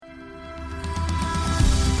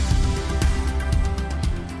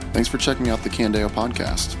Thanks for checking out the Candeo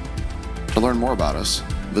podcast. To learn more about us,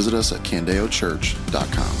 visit us at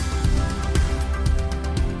candeochurch.com.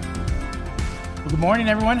 Well, good morning,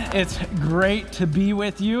 everyone. It's great to be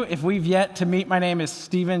with you. If we've yet to meet, my name is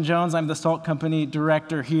Stephen Jones. I'm the Salt Company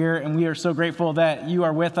Director here, and we are so grateful that you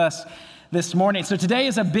are with us this morning. So today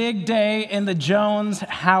is a big day in the Jones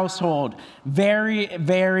household. Very,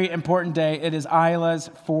 very important day. It is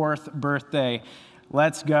Isla's 4th birthday.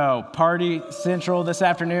 Let's go. Party Central this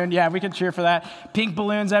afternoon. Yeah, we can cheer for that. Pink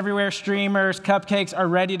balloons everywhere, streamers, cupcakes are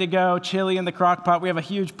ready to go, chili in the crock pot. We have a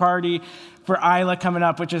huge party for Isla coming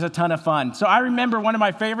up, which is a ton of fun. So I remember one of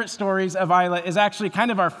my favorite stories of Isla is actually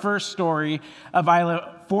kind of our first story of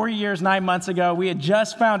Isla. 4 years, 9 months ago, we had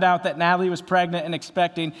just found out that Natalie was pregnant and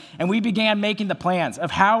expecting, and we began making the plans of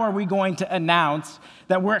how are we going to announce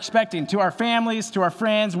that we're expecting to our families, to our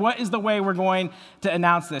friends. What is the way we're going to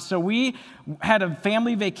announce this? So we had a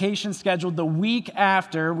family vacation scheduled the week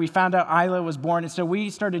after we found out Isla was born, and so we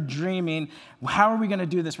started dreaming, how are we going to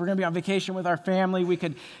do this? We're going to be on vacation with our family. We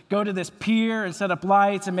could go to this pier and set up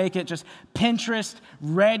lights and make it just Pinterest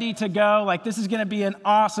ready to go. Like, this is going to be an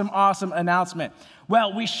awesome, awesome announcement.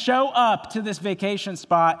 Well, we show up to this vacation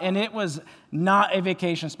spot, and it was not a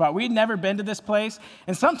vacation spot. We'd never been to this place,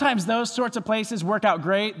 and sometimes those sorts of places work out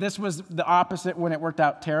great. This was the opposite when it worked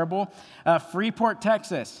out terrible. Freeport,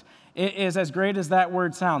 Texas. It is as great as that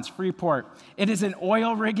word sounds, Freeport. It is an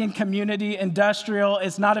oil rigging community, industrial.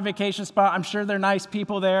 It's not a vacation spot. I'm sure they're nice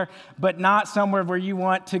people there, but not somewhere where you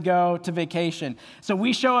want to go to vacation. So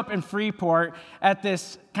we show up in Freeport at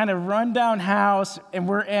this kind of rundown house, and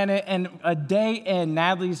we're in it, and a day in,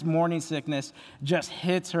 Natalie's morning sickness just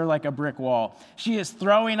hits her like a brick wall. She is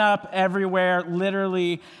throwing up everywhere,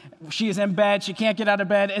 literally. She is in bed. She can't get out of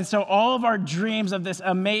bed. And so all of our dreams of this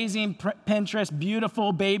amazing Pinterest,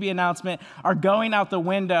 beautiful baby announcement are going out the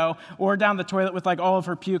window or down the toilet with like all of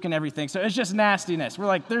her puke and everything. So it's just nastiness. We're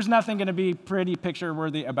like, there's nothing going to be pretty picture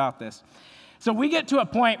worthy about this. So we get to a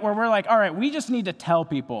point where we're like, all right, we just need to tell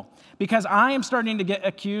people, because I am starting to get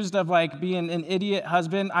accused of like being an idiot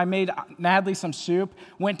husband. I made Natalie some soup,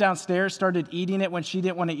 went downstairs, started eating it when she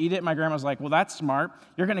didn't want to eat it. My grandma was like, well, that's smart.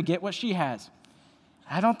 You're going to get what she has.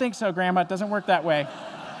 I don't think so, Grandma. It doesn't work that way.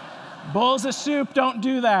 Bowls of soup don't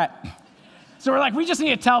do that. So we're like, we just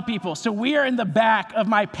need to tell people. So we are in the back of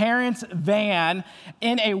my parents' van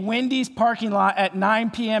in a Wendy's parking lot at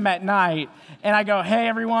 9 p.m. at night. And I go, hey,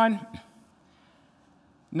 everyone,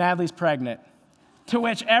 Natalie's pregnant. To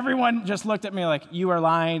which everyone just looked at me like, you are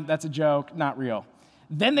lying. That's a joke, not real.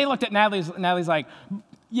 Then they looked at Natalie's like,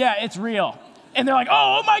 yeah, it's real. And they're like,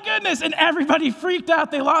 oh my goodness. And everybody freaked out.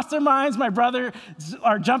 They lost their minds. My brother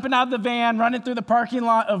are jumping out of the van, running through the parking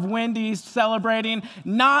lot of Wendy's, celebrating.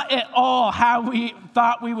 Not at all how we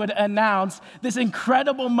thought we would announce this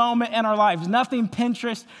incredible moment in our lives. Nothing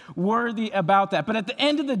Pinterest worthy about that. But at the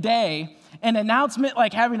end of the day, an announcement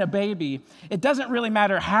like having a baby, it doesn't really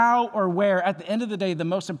matter how or where. At the end of the day, the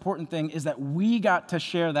most important thing is that we got to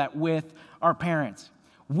share that with our parents.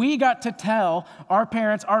 We got to tell our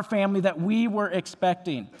parents, our family, that we were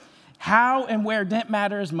expecting. How and where didn't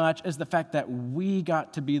matter as much as the fact that we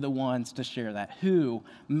got to be the ones to share that. Who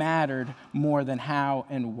mattered more than how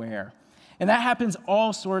and where. And that happens in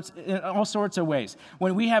all sorts of ways.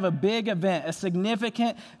 When we have a big event, a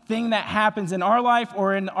significant thing that happens in our life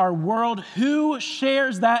or in our world, who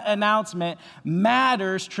shares that announcement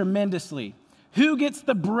matters tremendously. Who gets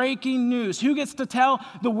the breaking news? Who gets to tell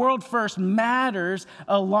the world first matters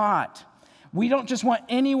a lot. We don't just want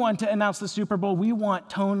anyone to announce the Super Bowl. We want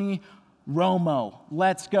Tony Romo.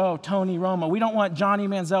 Let's go, Tony Romo. We don't want Johnny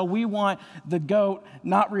Manziel. We want the GOAT,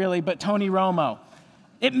 not really, but Tony Romo.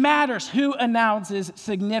 It matters who announces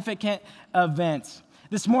significant events.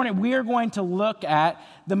 This morning, we are going to look at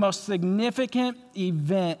the most significant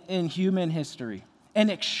event in human history. An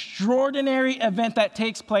extraordinary event that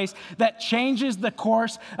takes place that changes the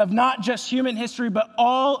course of not just human history, but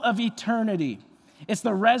all of eternity. It's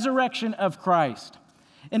the resurrection of Christ.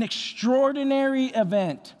 An extraordinary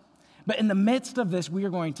event. But in the midst of this, we are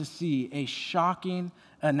going to see a shocking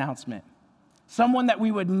announcement. Someone that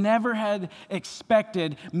we would never have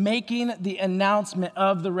expected making the announcement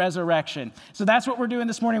of the resurrection. So that's what we're doing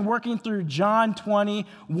this morning, working through John 20,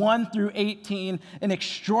 1 through 18, an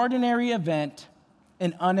extraordinary event,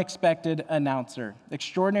 an unexpected announcer.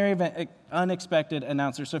 Extraordinary event, unexpected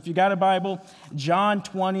announcer. So if you got a Bible, John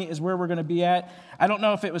 20 is where we're going to be at. I don't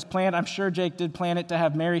know if it was planned. I'm sure Jake did plan it to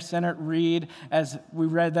have Mary Sennert read as we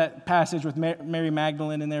read that passage with Mary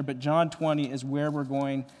Magdalene in there, but John 20 is where we're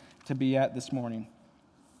going to be at this morning.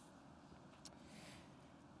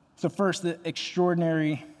 So first, the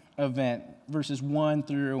extraordinary event, verses 1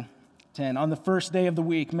 through 10. On the first day of the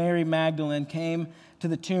week, Mary Magdalene came to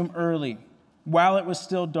the tomb early, while it was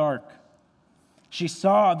still dark. She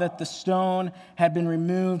saw that the stone had been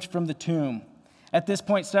removed from the tomb. At this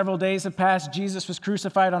point, several days have passed. Jesus was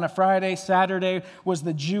crucified on a Friday. Saturday was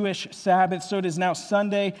the Jewish Sabbath, so it is now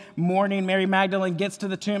Sunday morning. Mary Magdalene gets to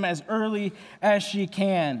the tomb as early as she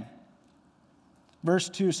can. Verse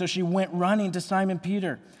 2, so she went running to Simon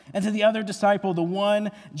Peter and to the other disciple, the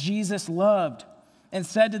one Jesus loved, and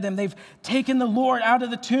said to them, they've taken the Lord out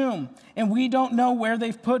of the tomb, and we don't know where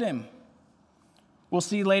they've put him. We'll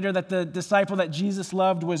see later that the disciple that Jesus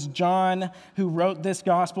loved was John, who wrote this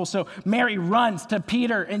gospel. So Mary runs to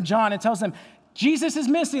Peter and John and tells them, Jesus is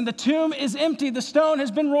missing. The tomb is empty. The stone has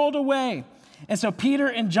been rolled away. And so Peter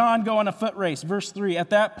and John go on a foot race. Verse 3,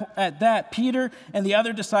 at that, Peter and the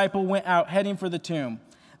other disciple went out heading for the tomb.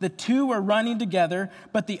 The two were running together,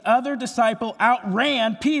 but the other disciple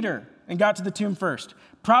outran Peter and got to the tomb first.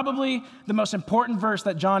 Probably the most important verse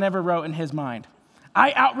that John ever wrote in his mind.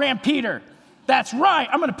 I outran Peter. That's right.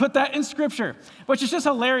 I'm going to put that in Scripture, which is just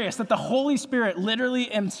hilarious that the Holy Spirit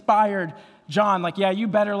literally inspired John. Like, yeah, you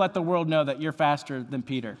better let the world know that you're faster than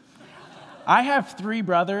Peter. I have 3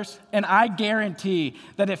 brothers, and I guarantee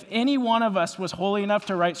that if any one of us was holy enough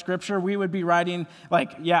to write Scripture, we would be writing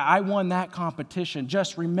like, yeah, I won that competition.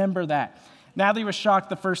 Just remember that. Natalie was shocked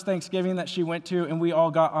the first Thanksgiving that she went to, and we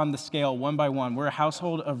all got on the scale one by one. We're a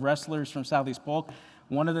household of wrestlers from Southeast Polk.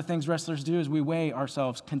 One of the things wrestlers do is we weigh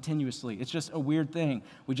ourselves continuously. It's just a weird thing.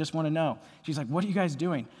 We just want to know. She's like, what are you guys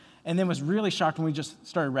doing? And then was really shocked when we just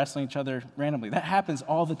started wrestling each other randomly. That happens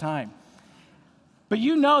all the time. But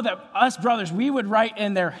you know that us brothers, we would write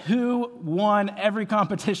in there who won every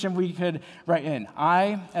competition we could write in.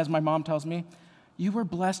 I, as my mom tells me, you were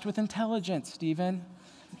blessed with intelligence, Stephen.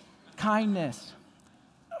 Kindness.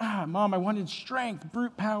 Mom, I wanted strength,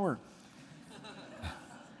 brute power.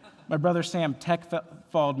 My brother Sam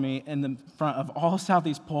tech-followed me in the front of all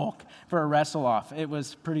Southeast Polk for a wrestle-off. It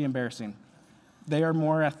was pretty embarrassing. They are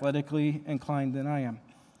more athletically inclined than I am.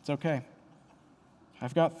 It's okay.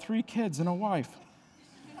 I've got 3 kids and a wife.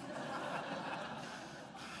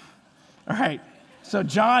 All right, so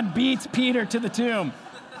John beats Peter to the tomb.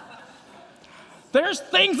 There's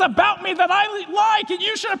things about me that I like, and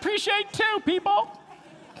you should appreciate too, people.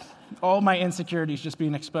 All my insecurities just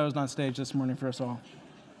being exposed on stage this morning for us all.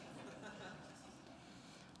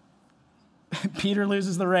 Peter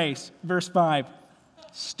loses the race. Verse 5,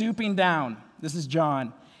 stooping down, this is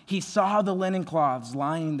John, he saw the linen cloths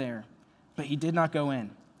lying there, but he did not go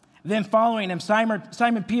in. Then following him,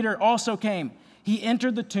 Simon Peter also came. He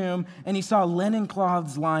entered the tomb, and he saw linen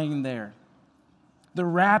cloths lying there. The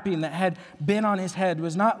wrapping that had been on his head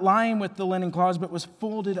was not lying with the linen cloths, but was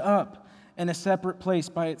folded up in a separate place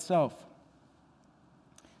by itself.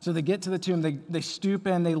 So they get to the tomb, they stoop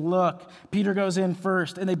in, they look. Peter goes in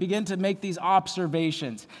first, and they begin to make these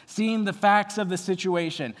observations, seeing the facts of the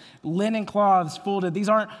situation. Linen cloths folded. These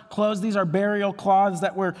aren't clothes, these are burial cloths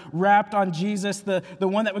that were wrapped on Jesus. The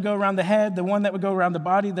one that would go around the head, the one that would go around the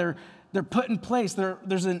body, they're put in place.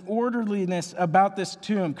 There's an orderliness about this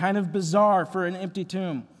tomb, kind of bizarre for an empty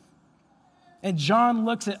tomb. And John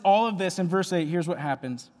looks at all of this in verse 8. Here's what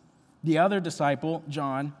happens. The other disciple,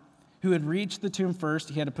 John, who had reached the tomb first,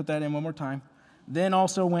 he had to put that in one more time, then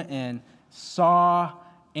also went in, saw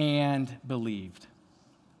and believed.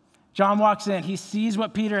 John walks in, he sees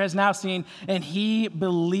what Peter has now seen, and he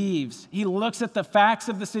believes. He looks at the facts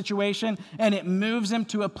of the situation, and it moves him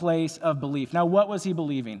to a place of belief. Now, what was he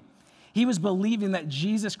believing? He was believing that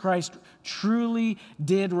Jesus Christ truly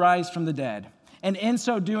did rise from the dead. And in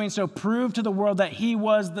so doing so, proved to the world that he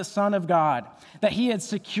was the Son of God, that he had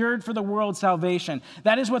secured for the world salvation.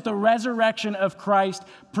 That is what the resurrection of Christ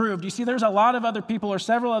proved. You see, there's a lot of other people, or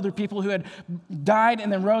several other people, who had died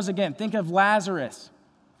and then rose again. Think of Lazarus.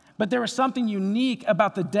 But there was something unique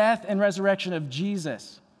about the death and resurrection of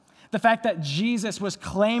Jesus. The fact that Jesus was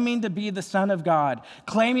claiming to be the Son of God,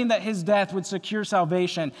 claiming that his death would secure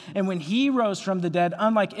salvation. And when he rose from the dead,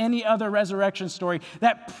 unlike any other resurrection story,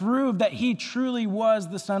 that proved that he truly was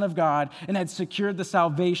the Son of God and had secured the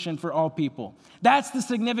salvation for all people. That's the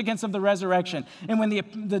significance of the resurrection. And when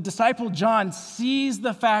the disciple John sees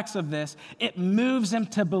the facts of this, it moves him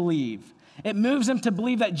to believe. It moves him to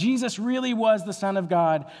believe that Jesus really was the Son of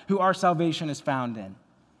God who our salvation is found in.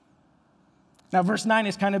 Now, verse 9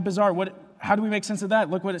 is kind of bizarre. How do we make sense of that?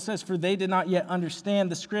 Look what it says. For they did not yet understand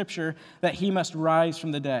the scripture that he must rise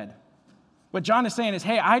from the dead. What John is saying is,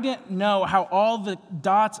 hey, I didn't know how all the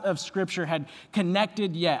dots of scripture had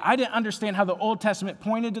connected yet. I didn't understand how the Old Testament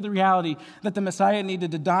pointed to the reality that the Messiah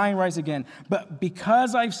needed to die and rise again. But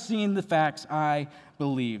because I've seen the facts, I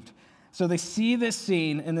believed. So they see this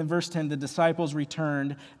scene, and in verse 10, the disciples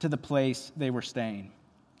returned to the place they were staying.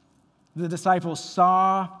 The disciples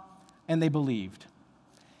saw and they believed.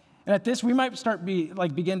 And at this, we might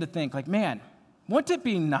begin to think, man, wouldn't it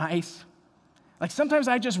be nice? Sometimes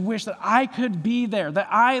I just wish that I could be there, that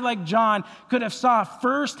I, like John, could have saw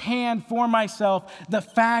firsthand for myself the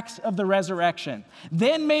facts of the resurrection.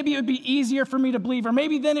 Then maybe it would be easier for me to believe, or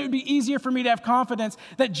maybe then it would be easier for me to have confidence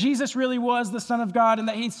that Jesus really was the Son of God and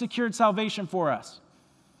that he secured salvation for us.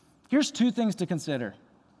 Here's two things to consider.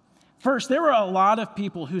 First, there were a lot of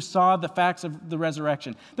people who saw the facts of the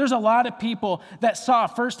resurrection. There's a lot of people that saw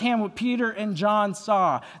firsthand what Peter and John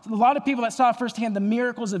saw. A lot of people that saw firsthand the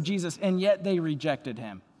miracles of Jesus, and yet they rejected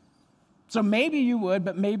him. So maybe you would,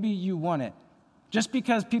 but maybe you wouldn't. Just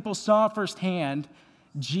because people saw firsthand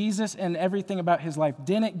Jesus and everything about his life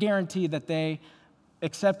didn't guarantee that they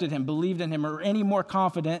accepted him, believed in him, or any more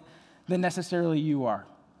confident than necessarily you are.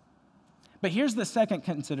 But here's the second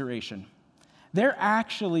consideration. There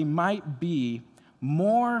actually might be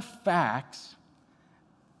more facts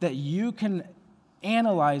that you can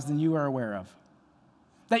analyze than you are aware of.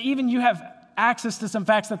 That even you have access to some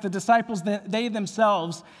facts that the disciples, they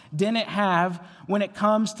themselves didn't have when it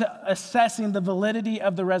comes to assessing the validity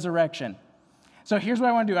of the resurrection. So here's what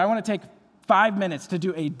I want to do. I want to take 5 minutes to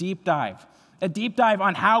do a deep dive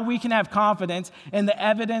on how we can have confidence in the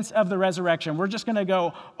evidence of the resurrection. We're just going to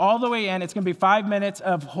go all the way in. It's going to be 5 minutes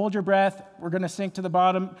of hold your breath. We're going to sink to the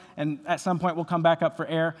bottom, and at some point we'll come back up for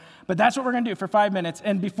air. But that's what we're going to do for 5 minutes.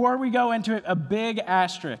 And before we go into it, a big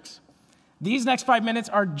asterisk. These next 5 minutes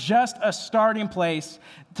are just a starting place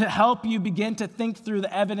to help you begin to think through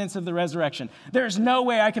the evidence of the resurrection. There's no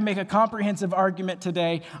way I can make a comprehensive argument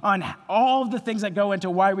today on all of the things that go into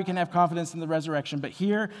why we can have confidence in the resurrection, but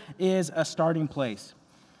here is a starting place.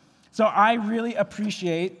 So I really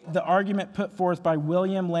appreciate the argument put forth by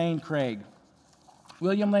William Lane Craig.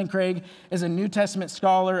 William Lane Craig is a New Testament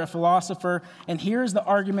scholar, a philosopher, and here's the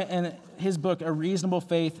argument in his book, A Reasonable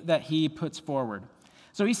Faith, that he puts forward.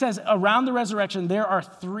 So he says, around the resurrection, there are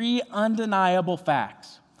 3 undeniable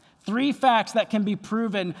facts. 3 facts that can be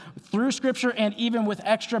proven through Scripture and even with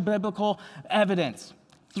extra biblical evidence.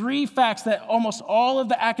 3 facts that almost all of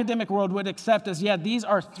the academic world would accept as, these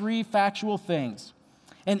are 3 factual things.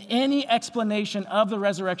 And any explanation of the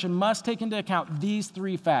resurrection must take into account these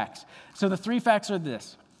 3 facts. So the 3 facts are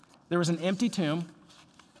this. There was an empty tomb.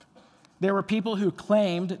 There were people who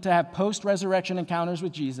claimed to have post-resurrection encounters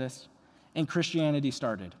with Jesus. And Christianity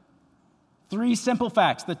started. 3 simple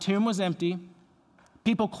facts. The tomb was empty.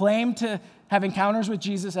 People claimed to have encounters with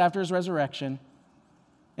Jesus after his resurrection.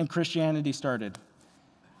 And Christianity started.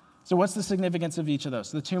 So what's the significance of each of those?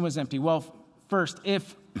 The tomb was empty. Well, first,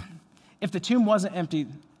 if the tomb wasn't empty,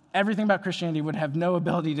 everything about Christianity would have no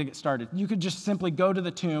ability to get started. You could just simply go to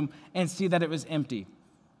the tomb and see that it was empty.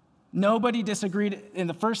 Nobody disagreed in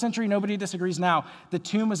the first century. Nobody disagrees now. The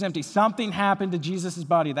tomb was empty. Something happened to Jesus'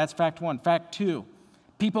 body. That's fact 1. Fact 2,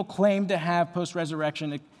 people claimed to have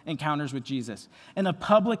post-resurrection encounters with Jesus. In a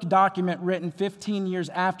public document written 15 years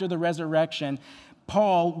after the resurrection,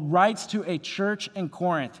 Paul writes to a church in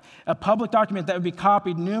Corinth, a public document that would be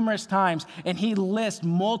copied numerous times, and he lists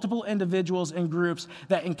multiple individuals and groups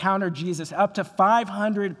that encountered Jesus. Up to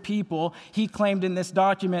 500 people, he claimed in this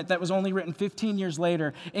document that was only written 15 years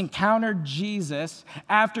later, encountered Jesus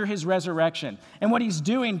after his resurrection. And what he's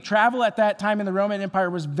doing, travel at that time in the Roman Empire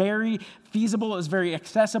was very feasible, it was very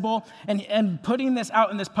accessible, and putting this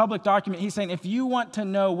out in this public document, he's saying, if you want to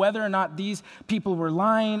know whether or not these people were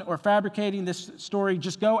lying or fabricating this story,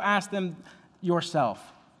 just go ask them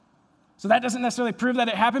yourself. So that doesn't necessarily prove that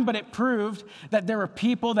it happened, but it proved that there were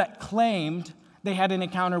people that claimed they had an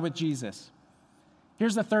encounter with Jesus.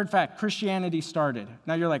 Here's the third fact. Christianity started.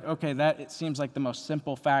 Now you're like, okay, it seems like the most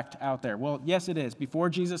simple fact out there. Well, yes, it is. Before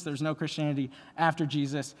Jesus, there's no Christianity. After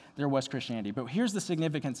Jesus, there was Christianity. But here's the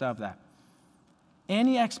significance of that.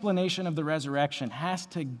 Any explanation of the resurrection has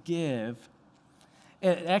to give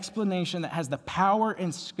an explanation that has the power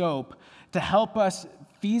and scope to help us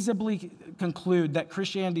feasibly conclude that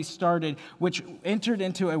Christianity started, which entered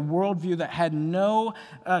into a worldview that had no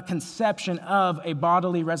conception of a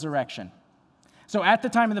bodily resurrection. So at the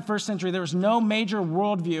time in the first century, there was no major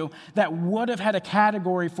worldview that would have had a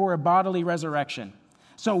category for a bodily resurrection.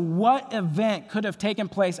 So what event could have taken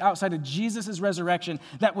place outside of Jesus' resurrection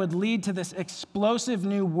that would lead to this explosive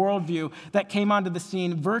new worldview that came onto the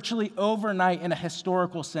scene virtually overnight in a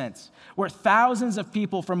historical sense, where thousands of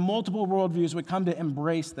people from multiple worldviews would come to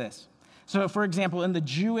embrace this? So, for example, in the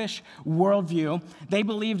Jewish worldview, they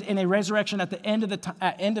believed in a resurrection at the end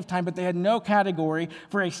of time, but they had no category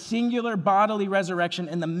for a singular bodily resurrection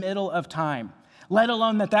in the middle of time. let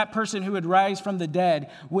alone that that person who would rise from the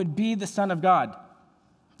dead would be the Son of God.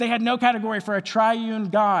 They had no category for a triune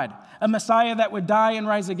God, a Messiah that would die and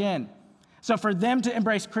rise again. So for them to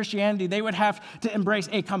embrace Christianity, they would have to embrace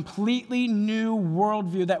a completely new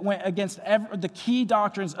worldview that went against the key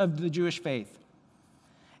doctrines of the Jewish faith.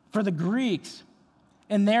 For the Greeks,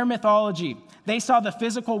 in their mythology, they saw the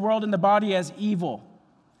physical world and the body as evil.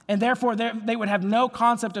 And therefore, they would have no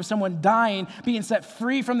concept of someone dying, being set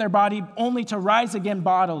free from their body, only to rise again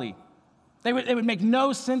bodily. It would make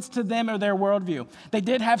no sense to them or their worldview. They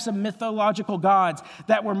did have some mythological gods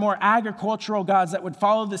that were more agricultural gods that would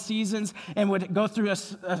follow the seasons and would go through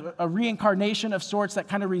a reincarnation of sorts that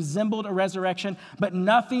kind of resembled a resurrection, but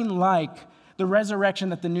nothing like the resurrection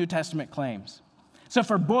that the New Testament claims. So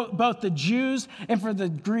for both the Jews and for the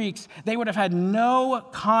Greeks, they would have had no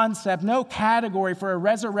concept, no category for a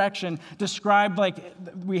resurrection described like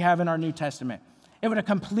we have in our New Testament. It would have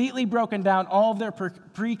completely broken down all of their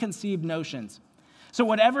preconceived notions. So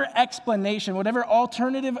whatever explanation, whatever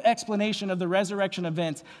alternative explanation of the resurrection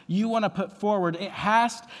events you want to put forward, it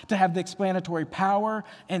has to have the explanatory power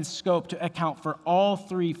and scope to account for all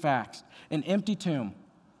three facts: an empty tomb,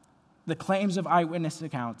 the claims of eyewitness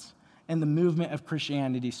accounts, and the movement of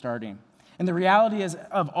Christianity starting. And the reality is,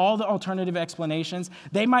 of all the alternative explanations,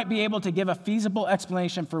 they might be able to give a feasible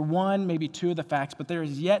explanation for one, maybe two of the facts, but there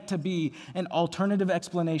is yet to be an alternative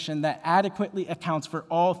explanation that adequately accounts for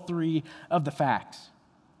all three of the facts.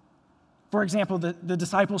 For example, the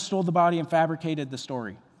disciples stole the body and fabricated the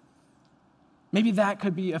story. Maybe that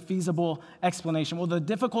could be a feasible explanation. Well, the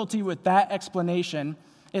difficulty with that explanation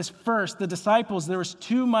is, first, the disciples, there was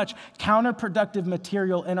too much counterproductive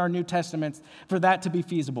material in our New Testaments for that to be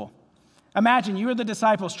feasible. Imagine you are the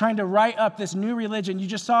disciples trying to write up this new religion. You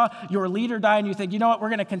just saw your leader die and you think, you know what, we're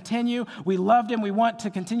going to continue. We loved him. We want to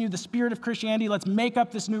continue the spirit of Christianity. Let's make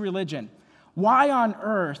up this new religion. Why on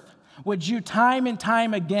earth would you time and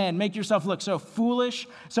time again make yourself look so foolish,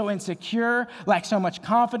 so insecure, lack so much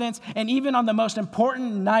confidence, and even on the most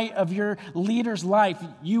important night of your leader's life,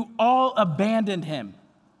 you all abandoned him?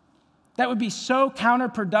 That would be so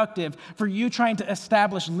counterproductive for you trying to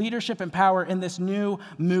establish leadership and power in this new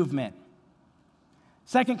movement.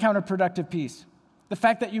 Second counterproductive piece, the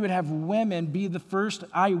fact that you would have women be the first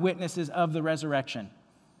eyewitnesses of the resurrection.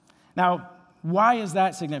 Now, why is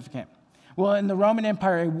that significant? Well, in the Roman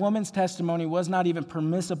Empire, a woman's testimony was not even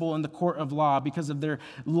permissible in the court of law because of their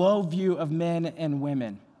low view of men and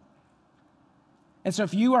women. And so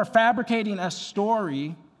if you are fabricating a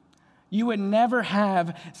story, you would never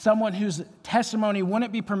have someone whose testimony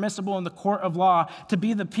wouldn't be permissible in the court of law to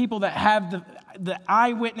be the people that have the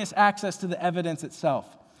eyewitness access to the evidence itself.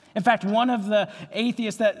 In fact, one of the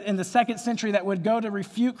atheists that in the 2nd century that would go to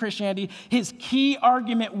refute Christianity, his key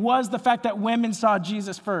argument was the fact that women saw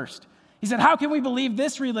Jesus first. He said, how can we believe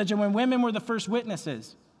this religion when women were the first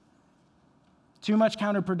witnesses? Too much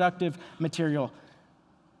counterproductive material.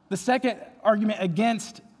 The second argument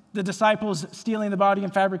against the disciples stealing the body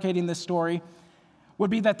and fabricating this story would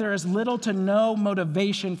be that there is little to no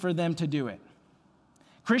motivation for them to do it.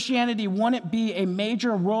 Christianity wouldn't be a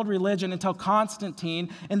major world religion until Constantine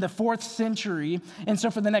in the 4th century. And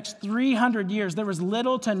so for the next 300 years, there was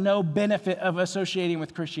little to no benefit of associating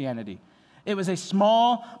with Christianity. It was a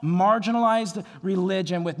small, marginalized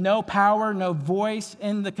religion with no power, no voice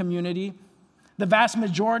in the community. The vast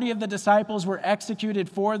majority of the disciples were executed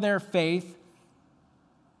for their faith.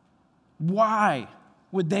 Why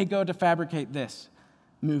would they go to fabricate this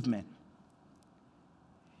movement?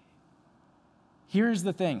 Here's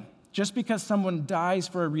the thing. Just because someone dies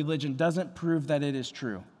for a religion doesn't prove that it is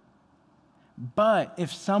true. But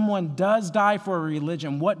if someone does die for a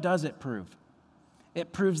religion, what does it prove?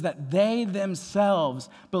 It proves that they themselves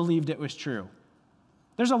believed it was true.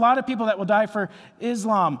 There's a lot of people that will die for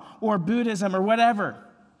Islam or Buddhism or whatever.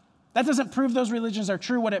 That doesn't prove those religions are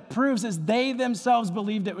true. What it proves is they themselves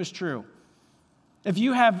believed it was true. If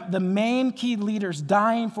you have the main key leaders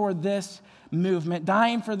dying for this movement,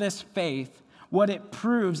 dying for this faith, what it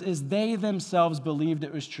proves is they themselves believed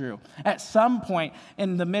it was true. At some point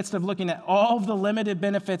in the midst of looking at all of the limited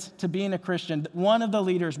benefits to being a Christian, one of the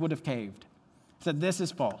leaders would have caved, said, this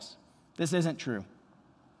is false. This isn't true.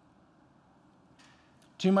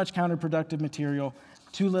 Too much counterproductive material,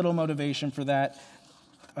 too little motivation for that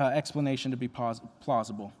explanation to be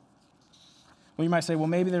plausible. Well, you might say, well,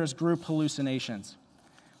 maybe there's group hallucinations.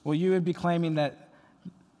 Well, you would be claiming that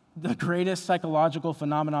the greatest psychological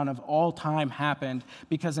phenomenon of all time happened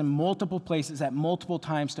because in multiple places at multiple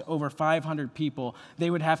times to over 500 people, they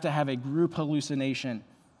would have to have a group hallucination.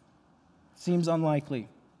 Seems unlikely.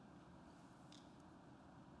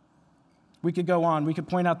 We could go on. We could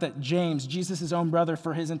point out that James, Jesus' own brother,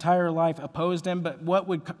 for his entire life opposed him, but what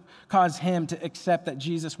would cause him to accept that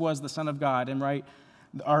Jesus was the Son of God and write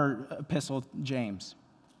our epistle, James?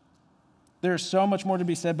 There's so much more to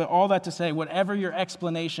be said, but all that to say, whatever your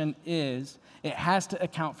explanation is, it has to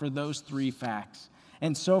account for those three facts.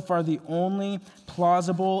 And so far, the only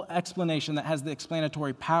plausible explanation that has the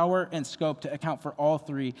explanatory power and scope to account for all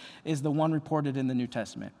three is the one reported in the New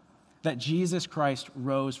Testament, that Jesus Christ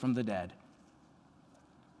rose from the dead.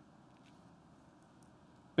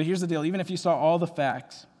 But here's the deal. Even if you saw all the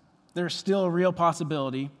facts, there's still a real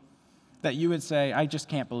possibility that you would say, I just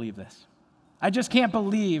can't believe this. I just can't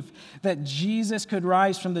believe that Jesus could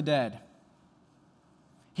rise from the dead.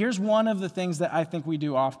 Here's one of the things that I think we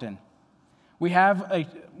do often. We have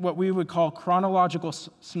what we would call chronological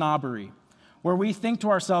snobbery, where we think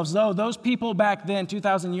to ourselves, oh, those people back then,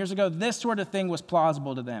 2,000 years ago, this sort of thing was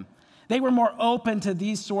plausible to them. They were more open to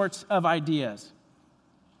these sorts of ideas.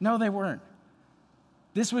 No, they weren't.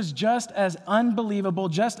 This was just as unbelievable,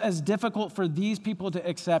 just as difficult for these people to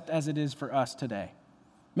accept as it is for us today.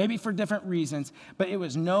 Maybe for different reasons, but it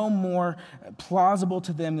was no more plausible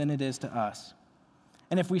to them than it is to us.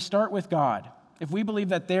 And if we start with God, if we believe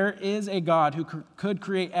that there is a God who could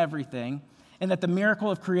create everything and that the miracle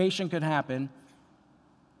of creation could happen,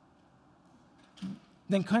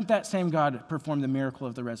 then couldn't that same God perform the miracle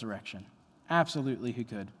of the resurrection? Absolutely, he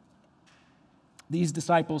could. These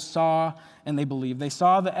disciples saw and they believed. They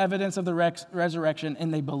saw the evidence of the resurrection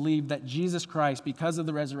and they believed that Jesus Christ, because of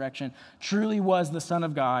the resurrection, truly was the Son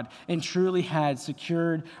of God and truly had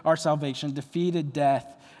secured our salvation, defeated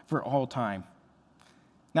death for all time.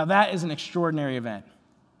 Now that is an extraordinary event.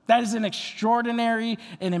 That is an extraordinary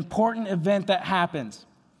and important event that happens.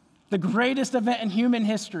 The greatest event in human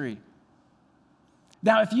history.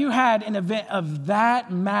 Now, if you had an event of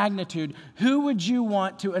that magnitude, who would you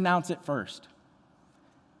want to announce it first?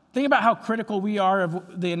 Think about how critical we are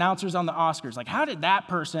of the announcers on the Oscars. Like, how did that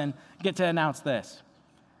person get to announce this?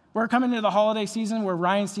 We're coming into the holiday season where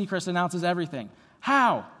Ryan Seacrest announces everything.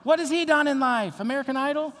 How? What has he done in life? American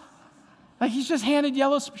Idol? Like, he's just handed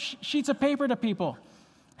yellow sheets of paper to people.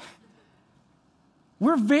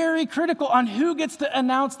 We're very critical on who gets to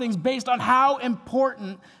announce things based on how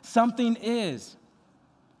important something is.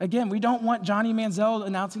 Again, we don't want Johnny Manziel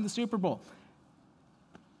announcing the Super Bowl.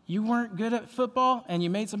 You weren't good at football and you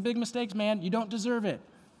made some big mistakes, man. You don't deserve it.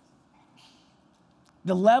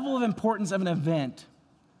 The level of importance of an event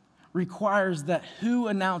requires that who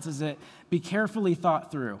announces it be carefully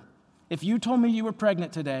thought through. If you told me you were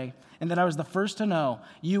pregnant today and that I was the first to know,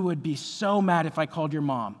 you would be so mad if I called your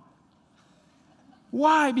mom.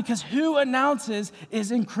 Why? Because who announces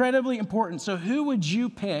is incredibly important. So who would you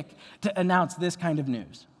pick to announce this kind of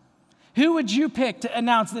news? Who would you pick to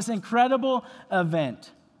announce this incredible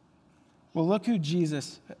event? Well, look who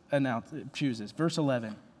Jesus chooses. Verse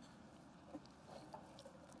 11.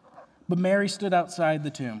 But Mary stood outside the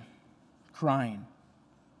tomb, crying.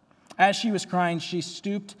 As she was crying, she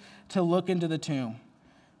stooped to look into the tomb.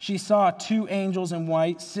 She saw two angels in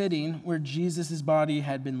white sitting where Jesus' body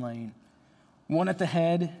had been laying, one at the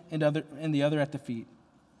head and the other at the feet.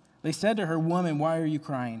 They said to her, "Woman, why are you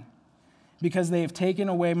crying?" "Because they have taken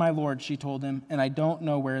away my Lord," she told them, "and I don't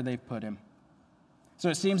know where they've put him." So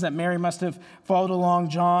it seems that Mary must have followed along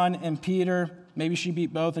John and Peter. Maybe she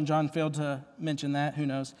beat both and John failed to mention that. Who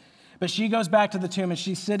knows? But she goes back to the tomb and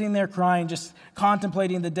she's sitting there crying, just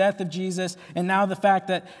contemplating the death of Jesus and now the fact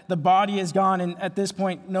that the body is gone and at this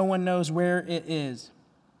point no one knows where it is.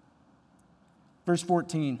 Verse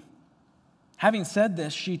 14. Having said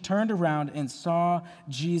this, she turned around and saw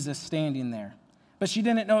Jesus standing there. But she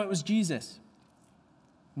didn't know it was Jesus.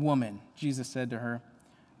 "Woman," Jesus said to her,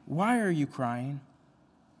 "why are you crying?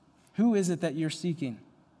 Who is it that you're seeking?"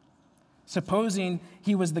 Supposing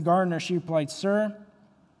he was the gardener, she replied, "Sir,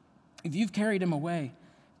 if you've carried him away,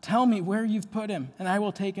 tell me where you've put him, and I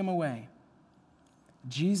will take him away."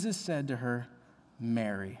 Jesus said to her,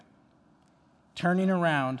 "Mary." Turning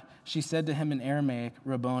around, she said to him in Aramaic,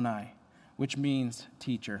 "Rabboni," which means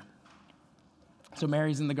teacher. So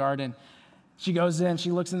Mary's in the garden. She goes in,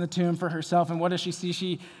 she looks in the tomb for herself, and what does she see?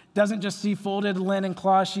 She doesn't just see folded linen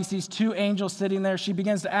cloths. She sees two angels sitting there. She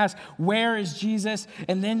begins to ask, "Where is Jesus?"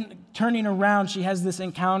 And then turning around, she has this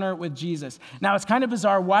encounter with Jesus. Now, it's kind of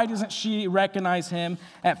bizarre. Why doesn't she recognize him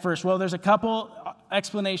at first? Well, there's a couple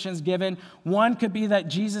explanations given. One could be that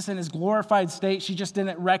Jesus in his glorified state, she just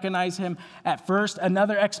didn't recognize him at first.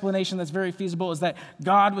 Another explanation that's very feasible is that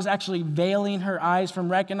God was actually veiling her eyes from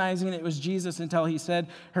recognizing it was Jesus until he said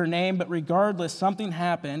her name. But regardless, something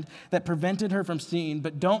happened that prevented her from seeing.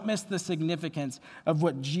 But don't miss the significance of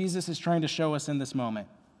what Jesus is trying to show us in this moment.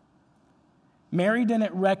 Mary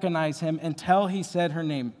didn't recognize him until he said her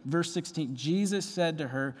name. Verse 16, Jesus said to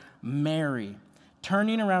her, Mary.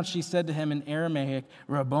 Turning around, she said to him in Aramaic,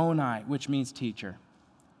 Rabboni, which means teacher.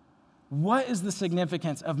 What is the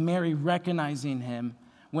significance of Mary recognizing him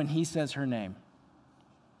when he says her name?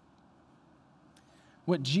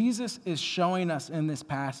 What Jesus is showing us in this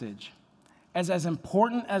passage is as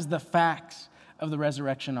important as the facts of the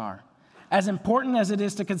resurrection are, as important as it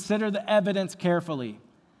is to consider the evidence carefully,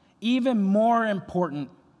 even more important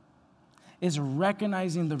is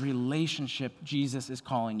recognizing the relationship Jesus is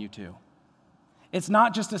calling you to. It's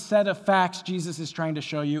not just a set of facts Jesus is trying to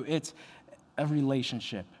show you, it's a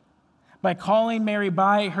relationship. By calling Mary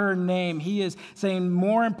by her name, he is saying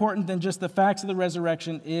more important than just the facts of the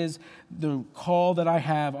resurrection is the call that I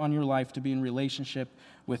have on your life to be in relationship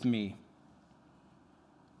with me.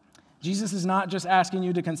 Jesus is not just asking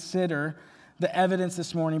you to consider the evidence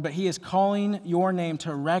this morning, but he is calling your name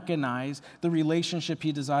to recognize the relationship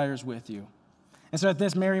he desires with you. And so at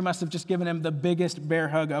this, Mary must have just given him the biggest bear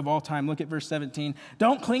hug of all time. Look at verse 17.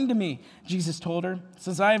 Don't cling to me, Jesus told her,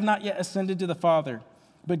 since I have not yet ascended to the Father.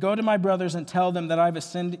 But go to my brothers and tell them that I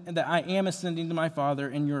am ascending to my Father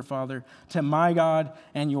and your Father, to my God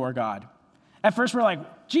and your God. At first, we're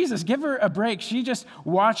like, Jesus, give her a break. She just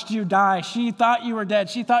watched you die. She thought you were dead.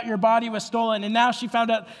 She thought your body was stolen. And now she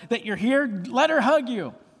found out that you're here. Let her hug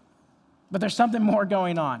you. But there's something more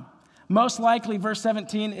going on. Most likely, verse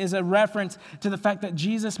 17 is a reference to the fact that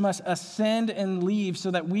Jesus must ascend and leave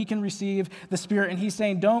so that we can receive the Spirit. And he's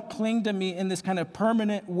saying, don't cling to me in this kind of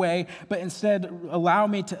permanent way, but instead allow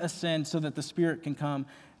me to ascend so that the Spirit can come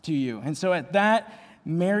to you. And so at that,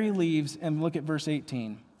 Mary leaves, and look at verse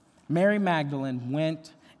 18. Mary Magdalene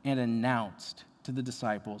went and announced to the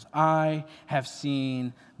disciples, I have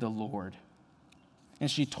seen the Lord.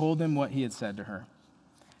 And she told them what he had said to her.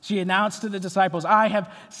 She announced to the disciples, I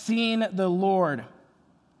have seen the Lord.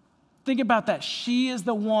 Think about that. She is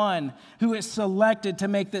the one who is selected to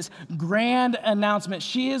make this grand announcement.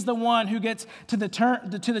 She is the one who gets to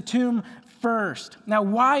the tomb first. Now,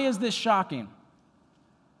 why is this shocking?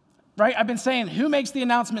 Right? I've been saying who makes the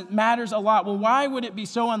announcement matters a lot. Well, why would it be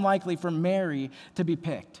so unlikely for Mary to be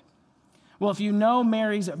picked? Well, if you know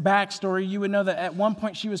Mary's backstory, you would know that at one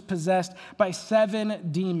point she was possessed by 7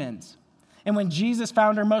 demons. And when Jesus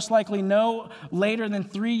found her, most likely no later than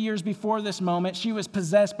 3 years before this moment, she was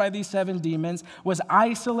possessed by these 7 demons, was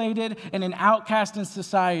isolated and an outcast in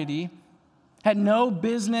society, had no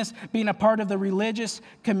business being a part of the religious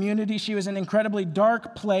community. She was in an incredibly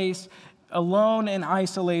dark place, alone and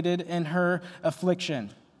isolated in her affliction.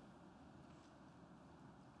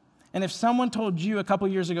 And if someone told you a couple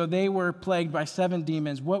years ago they were plagued by 7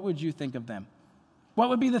 demons, what would you think of them? What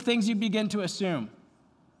would be the things you begin to assume?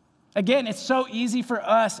 Again, it's so easy for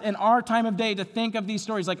us in our time of day to think of these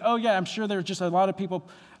stories like, oh yeah, I'm sure there's just a lot of people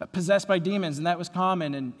possessed by demons and that was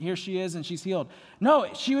common and here she is and she's healed. No,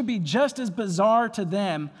 she would be just as bizarre to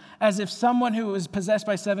them as if someone who was possessed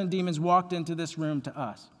by 7 demons walked into this room to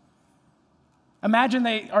us. Imagine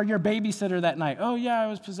they are your babysitter that night. Oh yeah, I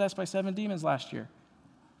was possessed by 7 demons last year.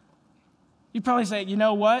 You'd probably say, you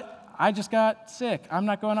know what? I just got sick. I'm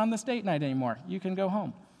not going on this date night anymore. You can go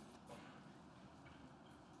home.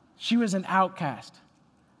 She was an outcast.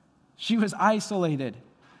 She was isolated.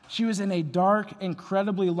 She was in a dark,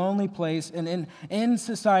 incredibly lonely place, and in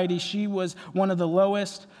society, she was one of the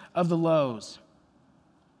lowest of the lows.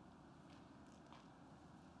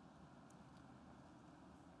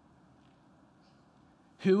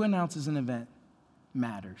 Who announces an event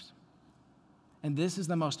matters. And this is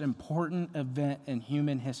the most important event in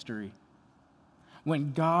human history.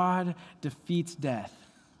 When God defeats death,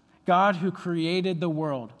 God who created the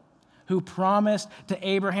world, who promised to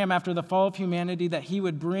Abraham after the fall of humanity that he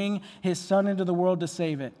would bring his son into the world to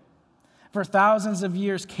save it. For thousands of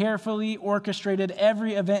years, carefully orchestrated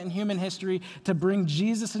every event in human history to bring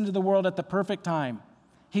Jesus into the world at the perfect time.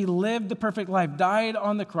 He lived the perfect life, died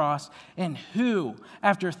on the cross, and who,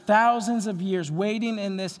 after thousands of years waiting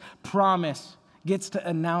in this promise, gets to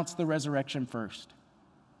announce the resurrection first?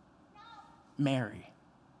 Mary.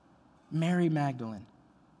 Mary Magdalene.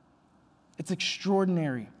 It's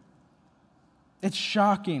extraordinary. It's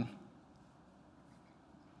shocking.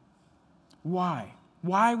 Why?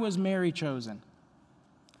 Why was Mary chosen?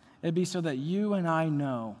 It'd be so that you and I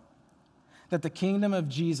know that the kingdom of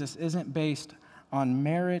Jesus isn't based on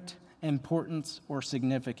merit, importance, or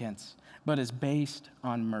significance, but is based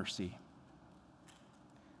on mercy.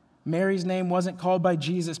 Mary's name wasn't called by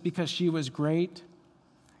Jesus because she was great.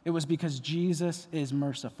 It was because Jesus is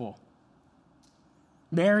merciful.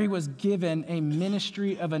 Mary was given a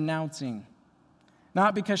ministry of announcing.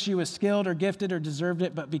 Not because she was skilled or gifted or deserved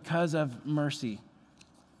it, but because of mercy.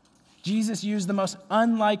 Jesus uses the most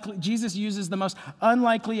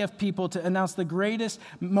unlikely of people to announce the greatest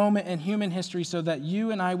moment in human history so that you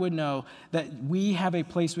and I would know that we have a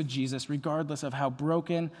place with Jesus, regardless of how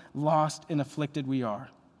broken, lost, and afflicted we are.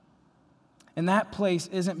 And that place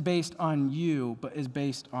isn't based on you, but is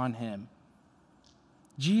based on him.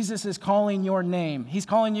 Jesus is calling your name. He's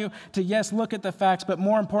calling you to, yes, look at the facts, but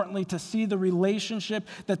more importantly, to see the relationship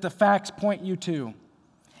that the facts point you to.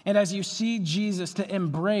 And as you see Jesus, to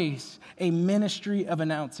embrace a ministry of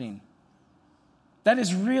announcing. That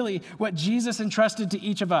is really what Jesus entrusted to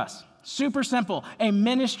each of us. Super simple, a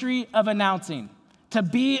ministry of announcing, to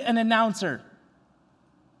be an announcer.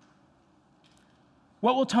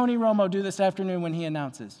 What will Tony Romo do this afternoon when he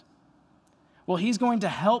announces? Well, he's going to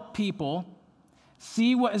help people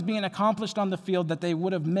see what is being accomplished on the field that they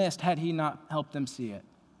would have missed had he not helped them see it.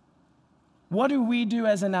 What do we do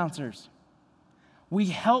as announcers? We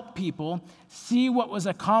help people see what was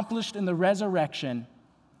accomplished in the resurrection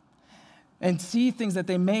and see things that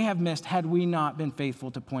they may have missed had we not been faithful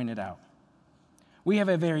to point it out. We have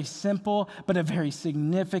a very simple but a very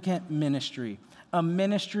significant ministry, a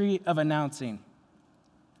ministry of announcing.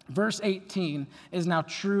 Verse 18 is now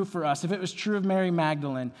true for us. If it was true of Mary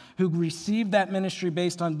Magdalene, who received that ministry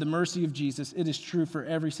based on the mercy of Jesus, it is true for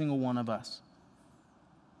every single one of us.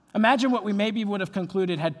 Imagine what we maybe would have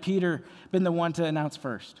concluded had Peter been the one to announce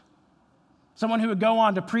first. Someone who would go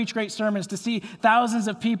on to preach great sermons, to see thousands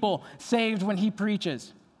of people saved when he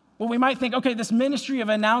preaches. Well, we might think, okay, this ministry of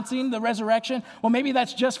announcing the resurrection, well, maybe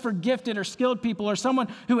that's just for gifted or skilled people or someone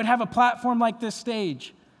who would have a platform like this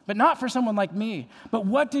stage, but not for someone like me. But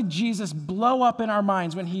what did Jesus blow up in our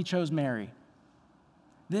minds when he chose Mary?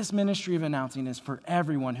 This ministry of announcing is for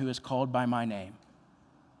everyone who is called by my name.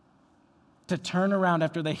 To turn around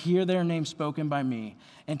after they hear their name spoken by me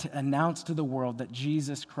and to announce to the world that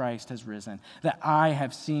Jesus Christ has risen, that I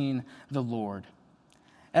have seen the Lord.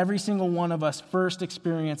 Every single one of us first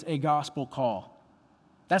experience a gospel call.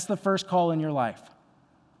 That's the first call in your life.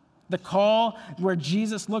 The call where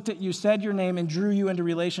Jesus looked at you, said your name, and drew you into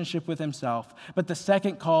relationship with himself. But the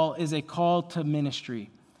second call is a call to ministry,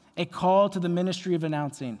 a call to the ministry of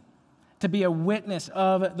announcing, to be a witness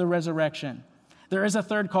of the resurrection. There is a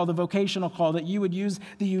third call, the vocational call, that you would use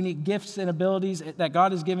the unique gifts and abilities that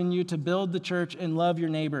God has given you to build the church and love your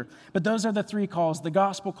neighbor. But those are the three calls, the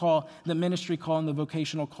gospel call, the ministry call, and the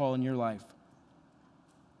vocational call in your life.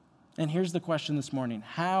 And here's the question this morning.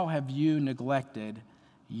 How have you neglected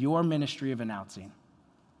your ministry of announcing?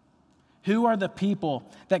 Who are the people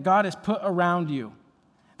that God has put around you,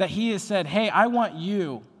 that he has said, hey, I want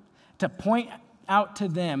you to point out to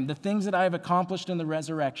them the things that I have accomplished in the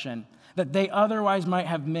resurrection that they otherwise might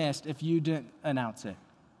have missed if you didn't announce it?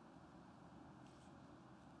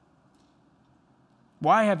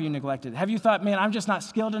 Why have you neglected? Have you thought, man, I'm just not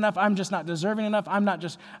skilled enough, I'm just not deserving enough, I'm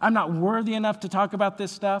not worthy enough to talk about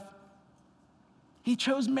this stuff? He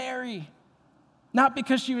chose Mary. Not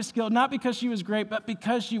because she was skilled, not because she was great, but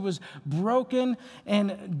because she was broken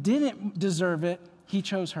and didn't deserve it, he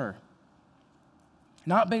chose her.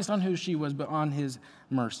 Not based on who she was, but on his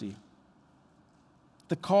mercy.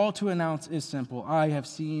 The call to announce is simple. I have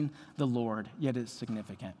seen the Lord, yet it's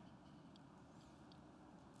significant.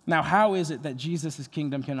 Now, how is it that Jesus'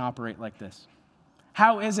 kingdom can operate like this?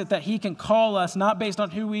 How is it that he can call us not based on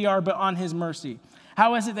who we are, but on his mercy?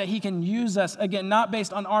 How is it that he can use us, again, not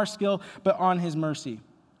based on our skill, but on his mercy?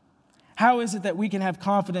 How is it that we can have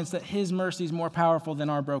confidence that his mercy is more powerful than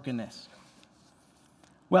our brokenness?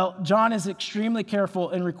 Well, John is extremely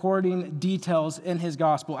careful in recording details in his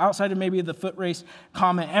gospel. Outside of maybe the foot race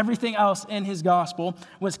comment, everything else in his gospel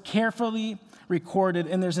was carefully recorded,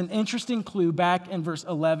 and there's an interesting clue back in verse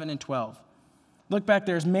 11 and 12. Look back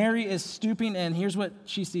there. As Mary is stooping in, here's what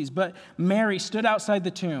she sees. But Mary stood outside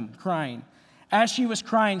the tomb, crying. As she was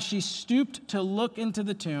crying, she stooped to look into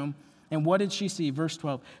the tomb, and what did she see? Verse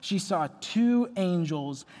 12. She saw two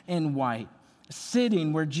angels in white,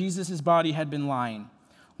 sitting where Jesus' body had been lying,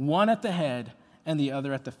 one at the head and the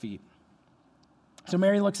other at the feet. So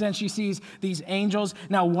Mary looks in, she sees these angels.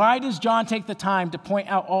 Now, why does John take the time to point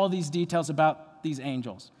out all these details about these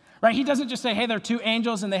angels? Right? He doesn't just say, hey, there are two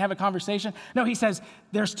angels and they have a conversation. No, he says,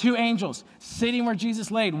 there's two angels sitting where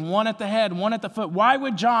Jesus laid, one at the head, one at the foot. Why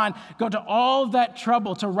would John go to all that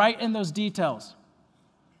trouble to write in those details?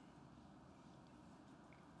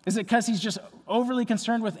 Is it because he's just overly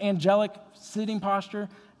concerned with angelic sitting posture?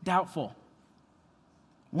 Doubtful.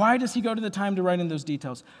 Why does he go to the time to write in those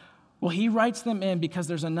details? Well, he writes them in because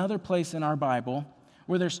there's another place in our Bible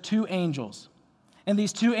where there's two angels. And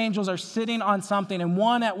these two angels are sitting on something, and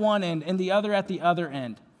one at one end and the other at the other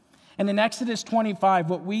end. And in Exodus 25,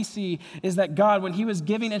 what we see is that God, when he was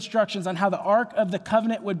giving instructions on how the Ark of the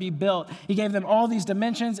Covenant would be built, he gave them all these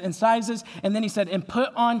dimensions and sizes, and then he said, and put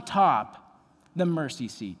on top the mercy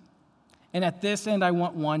seat. And at this end, I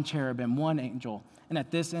want one cherubim, one angel. And at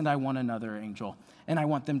this end, I want another angel. And I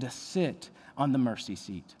want them to sit on the mercy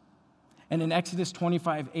seat. And in Exodus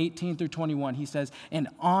 25, 18 through 21, he says, and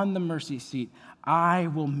on the mercy seat, I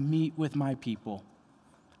will meet with my people.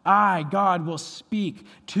 I, God, will speak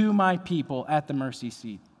to my people at the mercy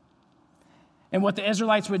seat. And what the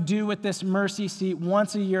Israelites would do with this mercy seat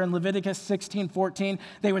once a year in Leviticus 16:14,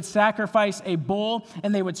 they would sacrifice a bull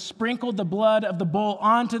and they would sprinkle the blood of the bull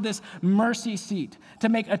onto this mercy seat to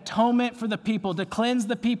make atonement for the people, to cleanse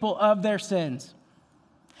the people of their sins.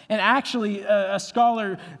 And actually, a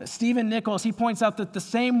scholar, Stephen Nichols, he points out that the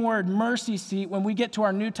same word, mercy seat, when we get to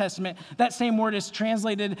our New Testament, that same word is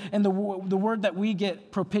translated in the word that we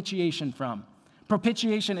get propitiation from.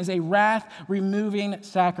 Propitiation is a wrath-removing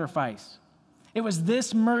sacrifice. It was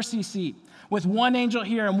this mercy seat with one angel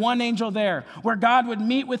here and one angel there, where God would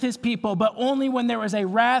meet with his people, but only when there was a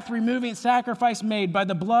wrath-removing sacrifice made by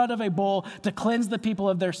the blood of a bull to cleanse the people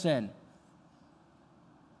of their sin.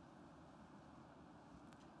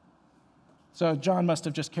 So John must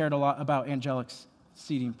have just cared a lot about angelic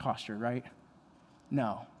seating posture, right?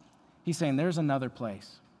 No. He's saying there's another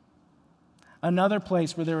place. Another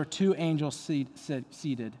place where there were two angels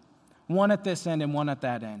seated, one at this end and one at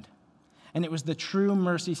that end. And it was the true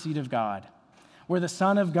mercy seat of God, where the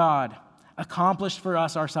Son of God accomplished for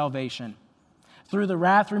us our salvation through the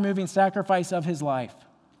wrath-removing sacrifice of his life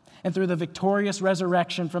and through the victorious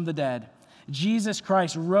resurrection from the dead. Jesus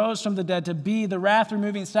Christ rose from the dead to be the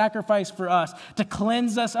wrath-removing sacrifice for us, to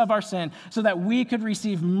cleanse us of our sin, so that we could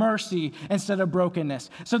receive mercy instead of brokenness,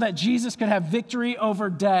 so that Jesus could have victory over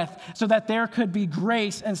death, so that there could be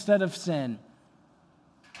grace instead of sin.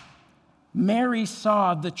 Mary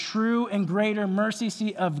saw the true and greater mercy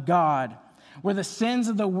seat of God, where the sins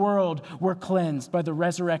of the world were cleansed by the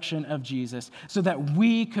resurrection of Jesus, so that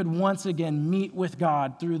we could once again meet with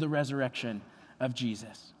God through the resurrection of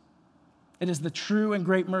Jesus. It is the true and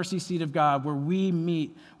great mercy seat of God where we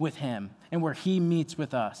meet with him and where he meets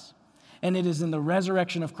with us. And it is in the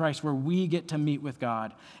resurrection of Christ where we get to meet with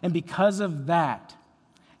God. And because of that,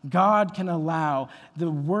 God can allow the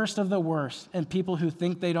worst of the worst and people who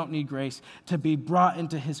think they don't need grace to be brought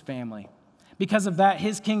into his family. Because of that,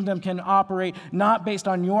 his kingdom can operate not based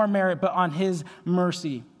on your merit, but on his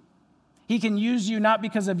mercy. He can use you not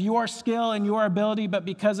because of your skill and your ability, but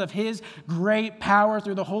because of his great power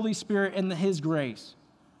through the Holy Spirit and his grace.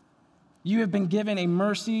 You have been given a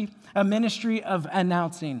ministry of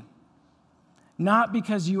announcing, not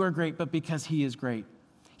because you are great, but because he is great.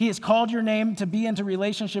 He has called your name to be into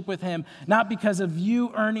relationship with him, not because of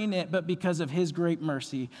you earning it, but because of his great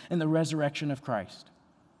mercy and the resurrection of Christ.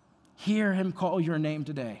 Hear him call your name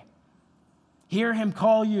today. Hear him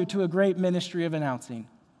call you to a great ministry of announcing.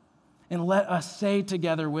 And let us say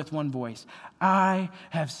together with one voice, I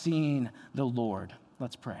have seen the Lord.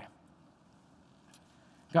 Let's pray.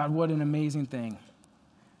 God, what an amazing thing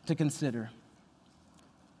to consider.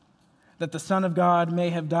 That the Son of God may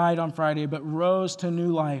have died on Friday, but rose to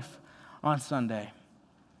new life on Sunday.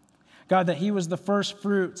 God, that he was the first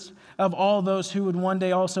fruits of all those who would one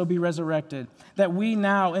day also be resurrected. That we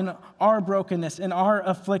now, in our brokenness, in our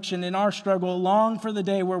affliction, in our struggle, long for the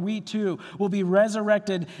day where we too will be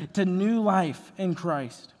resurrected to new life in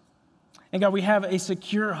Christ. And God, we have a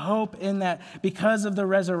secure hope in that because of the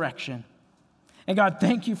resurrection. And God,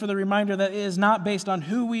 thank you for the reminder that it is not based on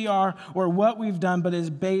who we are or what we've done, but is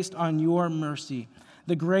based on your mercy,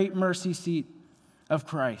 the great mercy seat of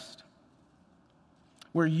Christ,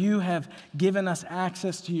 where you have given us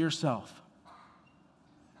access to yourself.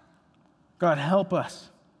 God, help us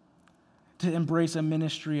to embrace a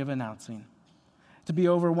ministry of announcing, to be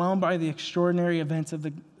overwhelmed by the extraordinary events of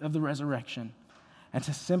the resurrection, and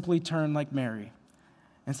to simply turn like Mary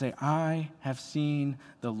and say, I have seen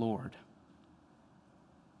the Lord.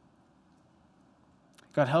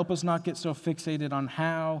 God, help us not get so fixated on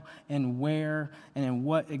how and where and in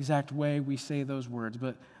what exact way we say those words,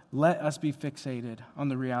 but let us be fixated on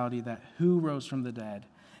the reality that who rose from the dead,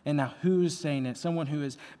 and now who is saying it, someone who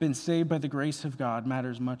has been saved by the grace of God,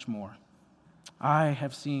 matters much more. I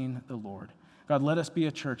have seen the Lord. God, let us be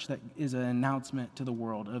a church that is an announcement to the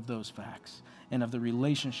world of those facts and of the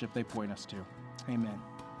relationship they point us to. Amen.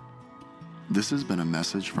 This has been a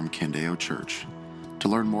message from Candeo Church. To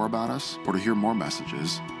learn more about us or to hear more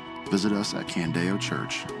messages, visit us at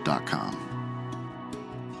candeochurch.com.